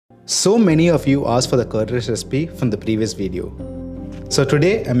So many of you asked for the curd rice recipe from the previous video. So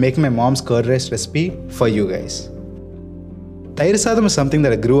today I'm making my mom's curd rice recipe for you guys. Tayir sadam is something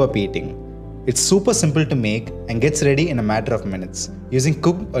that I grew up eating. It's super simple to make and gets ready in a matter of minutes using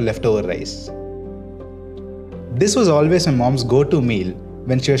cooked or leftover rice. This was always my mom's go-to meal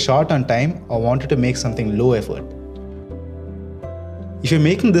when she was short on time or wanted to make something low effort. If you're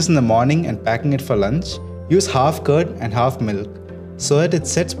making this in the morning and packing it for lunch, use half curd and half milk so that it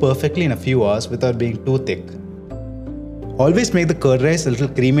sets perfectly in a few hours without being too thick. Always make the curd rice a little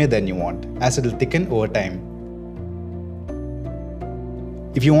creamier than you want, as it will thicken over time.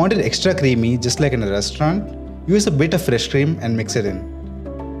 If you want it extra creamy, just like in a restaurant, use a bit of fresh cream and mix it in.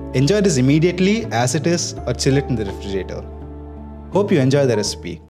 Enjoy this immediately as it is or chill it in the refrigerator. Hope you enjoy the recipe.